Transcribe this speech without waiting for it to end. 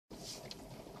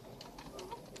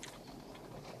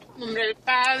nombre del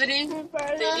Padre,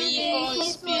 del Hijo,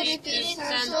 Espíritu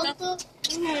Santo.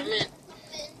 Amen.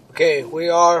 Okay,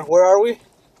 where are we?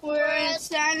 We're in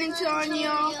San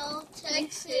Antonio,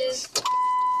 Texas.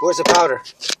 Where's the powder?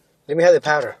 Let me have the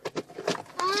powder.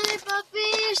 Hi, puppy,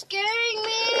 you're scaring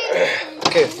me.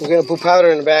 Okay, we're gonna put powder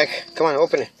in the bag. Come on,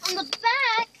 open it. On the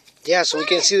back? Yeah, so we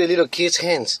can see the little kids'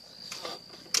 hands.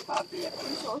 Puppy,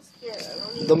 I'm so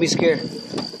scared. Don't be scared.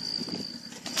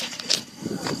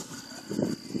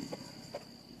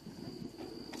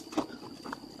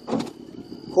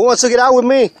 Who wants to get out with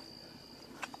me?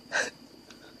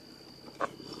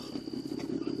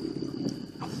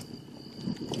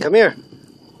 Come here.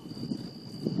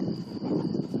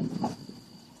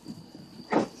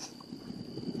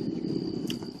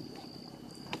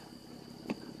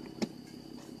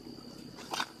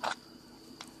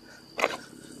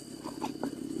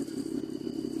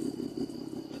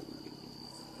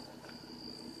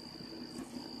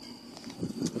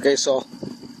 Okay, so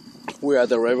we're at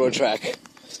the railroad track.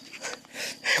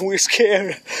 We're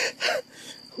scared.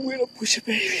 We're gonna push a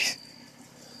baby.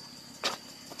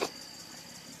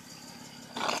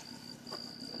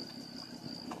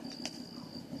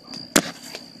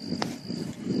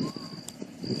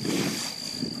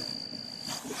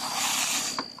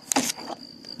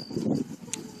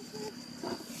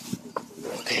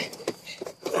 Okay.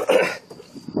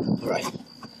 All right.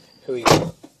 Here we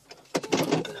go.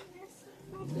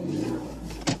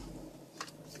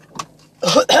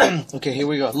 Okay, here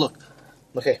we go. Look.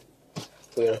 Okay.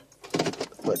 We're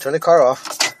gonna turn the car off.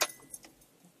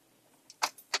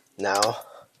 Now,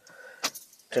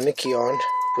 turn the key on.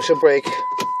 Push a brake.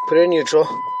 Put it in neutral.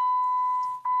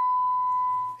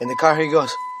 And the car, here it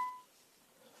goes.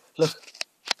 Look.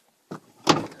 The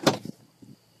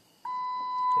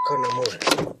car not moving.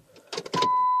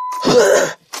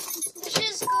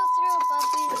 Just go through,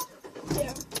 puppy.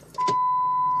 Yeah.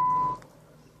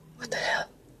 What the hell?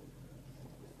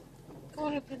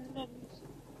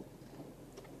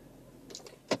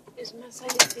 Es más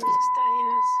allá tiene que estar en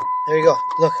las... There you go.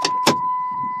 Look.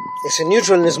 It's in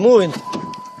neutral and it's moving.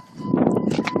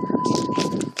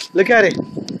 Look at it.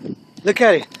 Look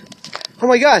at it. Oh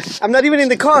my God. I'm not even in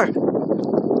the car.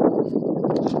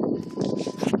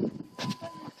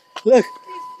 Look.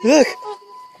 Look.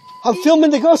 I'm filming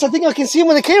the ghost. I think I can see him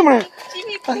on the camera. I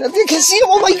think I can see him.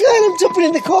 Oh my God. I'm jumping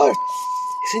in the car.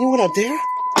 Is anyone out there?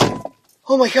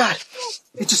 Oh my God.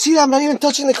 Did you see that? I'm not even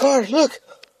touching the car. Look.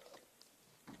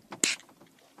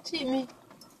 Jimmy.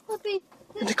 Puppy.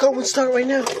 And the car won't start right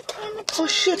now. Oh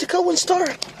shit, the car won't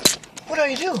start. What do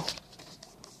I do?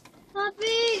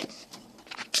 Puppy.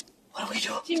 What do we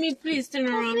do? Jimmy, please turn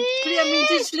around. Please,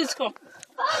 just let's go.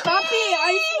 Puppy,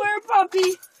 I swear,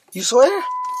 puppy. You swear?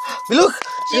 Look,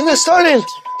 it's not starting.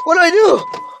 What do I do?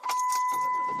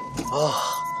 Oh,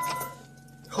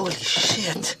 holy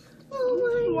shit.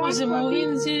 Was it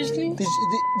moving, seriously?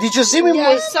 Did you see me? Yeah,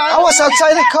 I saw I was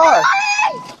outside the car.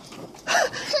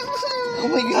 Oh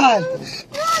my God. No,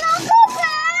 don't go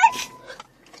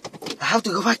back. I have to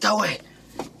go back that way.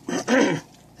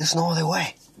 There's no other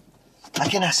way. I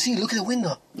cannot see. Look at the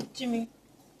window. Jimmy.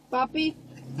 Puppy,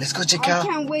 Let's go check I out.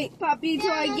 can't wait, puppy, till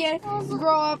I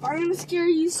grow up. I'm gonna scare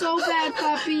you so bad,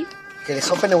 puppy. Okay, let's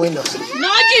open the windows.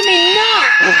 No, Jimmy,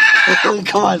 no!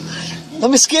 Come on.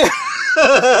 Don't be scared.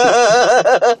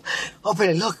 Open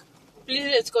it. Look. Please,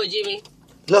 let's go, Jimmy.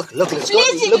 Look, let's go.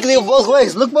 Please, Look at it both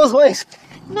ways. Look both ways.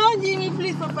 No, Jimmy,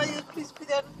 please, papá Dios, please,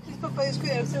 cuidar. Please, papá Dios,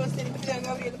 cuidar. Sebastián, cuidar.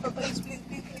 Gabriel, papá Dios, please,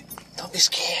 please, please. Don't be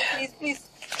scared. Please, please.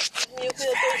 Mío,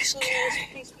 cuida Very todos los niños.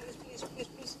 Please, please, please, please,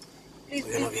 please. Please,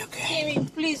 We're gonna be okay. Jimmy,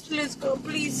 please, let's go,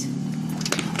 please.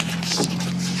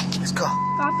 Let's go.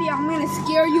 Puppy, I'm gonna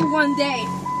scare you one day.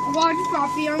 Watch,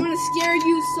 puppy, I'm gonna scare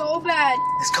you so bad.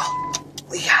 Let's go.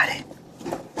 We got it.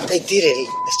 They did it.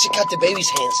 Let's check out the baby's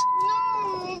hands.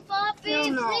 No, puppy,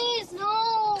 No. please,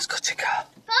 no. Let's go check out.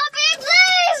 Puppy,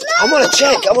 please, no. I'm gonna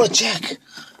check.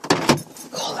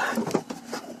 Hold on.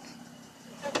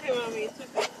 Okay, mommy, it's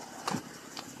okay.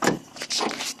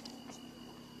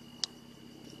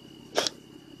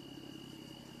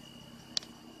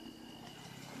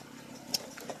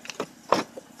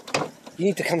 You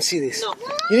need to come see this. No.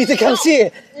 You need to come see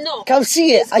it. No. Come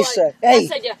see it. I swear. Hey.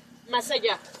 Más allá, más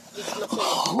allá. It's not fair.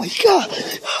 Oh my God.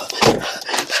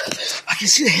 I can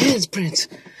see the hands prints.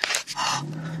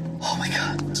 Oh my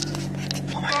God.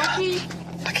 Oh my God. Puppy,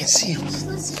 I can see them.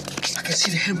 I can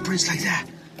see the handprints like that.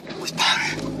 With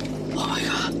powder. Oh my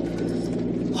God.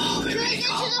 Oh, can here we we get to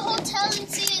go. the hotel and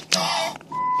see it No. there?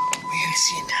 We're gonna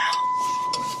see it now.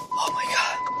 Oh my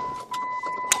God.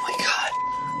 Oh my God.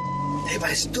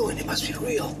 Everybody's doing it. It must be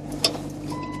real.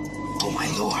 Oh my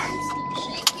Lord.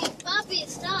 Shaky. Puppy,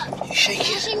 stop. You shaking?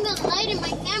 Flashing the light in my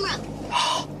camera.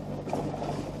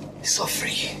 It's so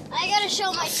freaky. I gotta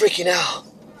show my. I'm freaking out.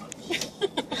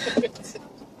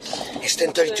 It's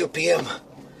 10:32 p.m.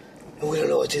 and we don't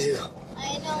know what to do.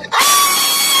 I know.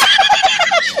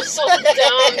 You're so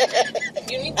dumb.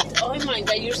 You need to, oh my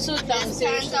god, you're so dumb. It's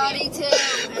Seriously. 10:32,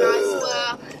 and I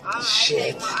swear,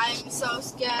 Shit. I'm so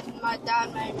scared. My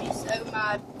dad made me so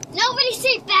mad. Nobody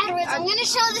say bad words. I'm gonna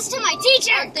show this to my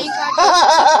teacher. I think I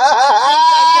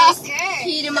just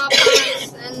peed in my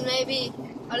pants and maybe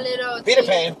a little. Peter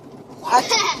Pan. I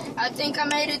think I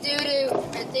made a doo-doo.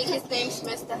 I think his name's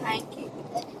Mr. Hanky.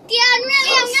 Yeah,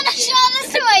 really, I'm gonna show this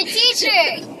to my teacher.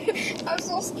 I'm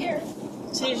so scared.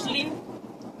 Seriously?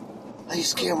 Are you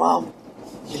scared, Mom?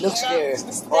 You look scared.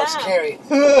 Stop. Or scary.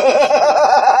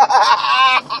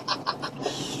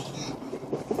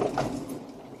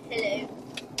 Hello.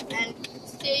 And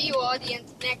see you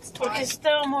audience next ¿Por qué time. se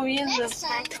estaba moviendo? Next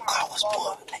time. Car was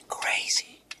moving like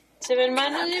crazy. ¿Se ve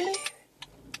hermano, Jimmy?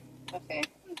 Okay,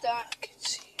 I'm done. I can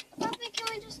see it. Papi, can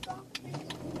we just go?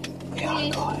 We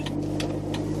are going.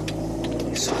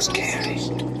 It's so scary.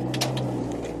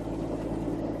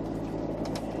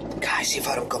 Guys, if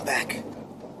I don't come back,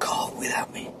 call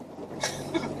without me.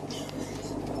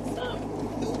 Stop.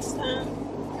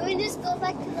 Can we just go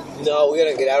back to the hotel? No, we're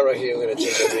gonna get out right here. We're gonna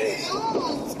check him in. No,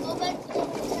 let's go back to the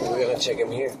hotel. We're gonna check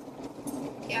him here.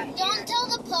 Yeah. Don't tell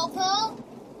the popo.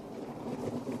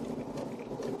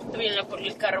 Viene por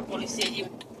el carro policía y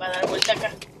va a dar vuelta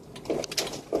acá.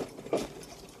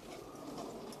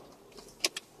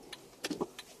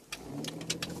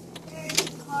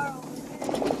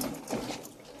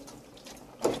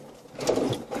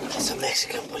 It's a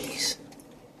Mexican police.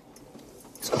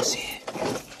 Let's go see it.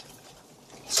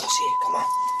 Let's go see it. Come on.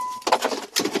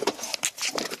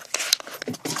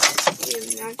 You're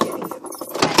not getting it.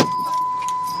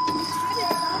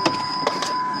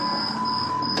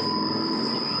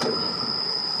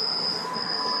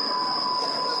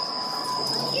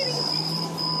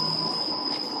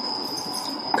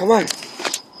 Come on.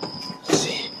 Let's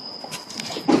see.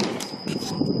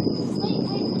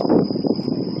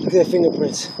 Look at the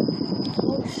fingerprints.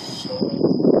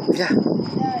 Yeah.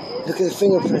 Look at the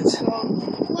fingerprints.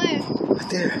 Where? Right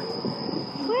there.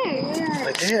 Where?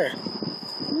 Right there.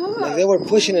 Like they were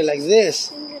pushing it like this.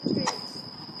 Fingerprints.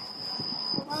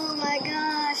 Oh my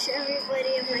gosh,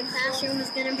 everybody in my classroom is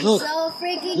gonna be Look. so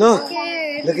freaking Look.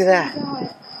 scared. Look at that.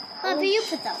 Papi, you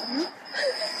put that one.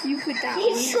 You put that You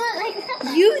one. sweat like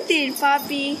that. You did,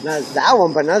 Poppy. Not that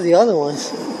one, but not the other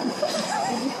ones.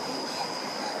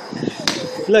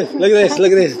 Look at this.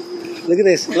 Look at this. Look at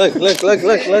this. Look.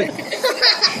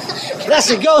 That's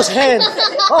a ghost hand.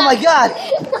 Oh my God.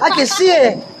 I can see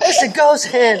it. It's a ghost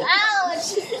hand.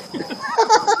 Ouch!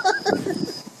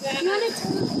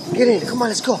 Get in. Come on,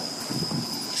 let's go.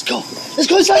 Let's go. Let's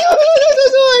go inside. Come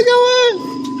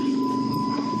on.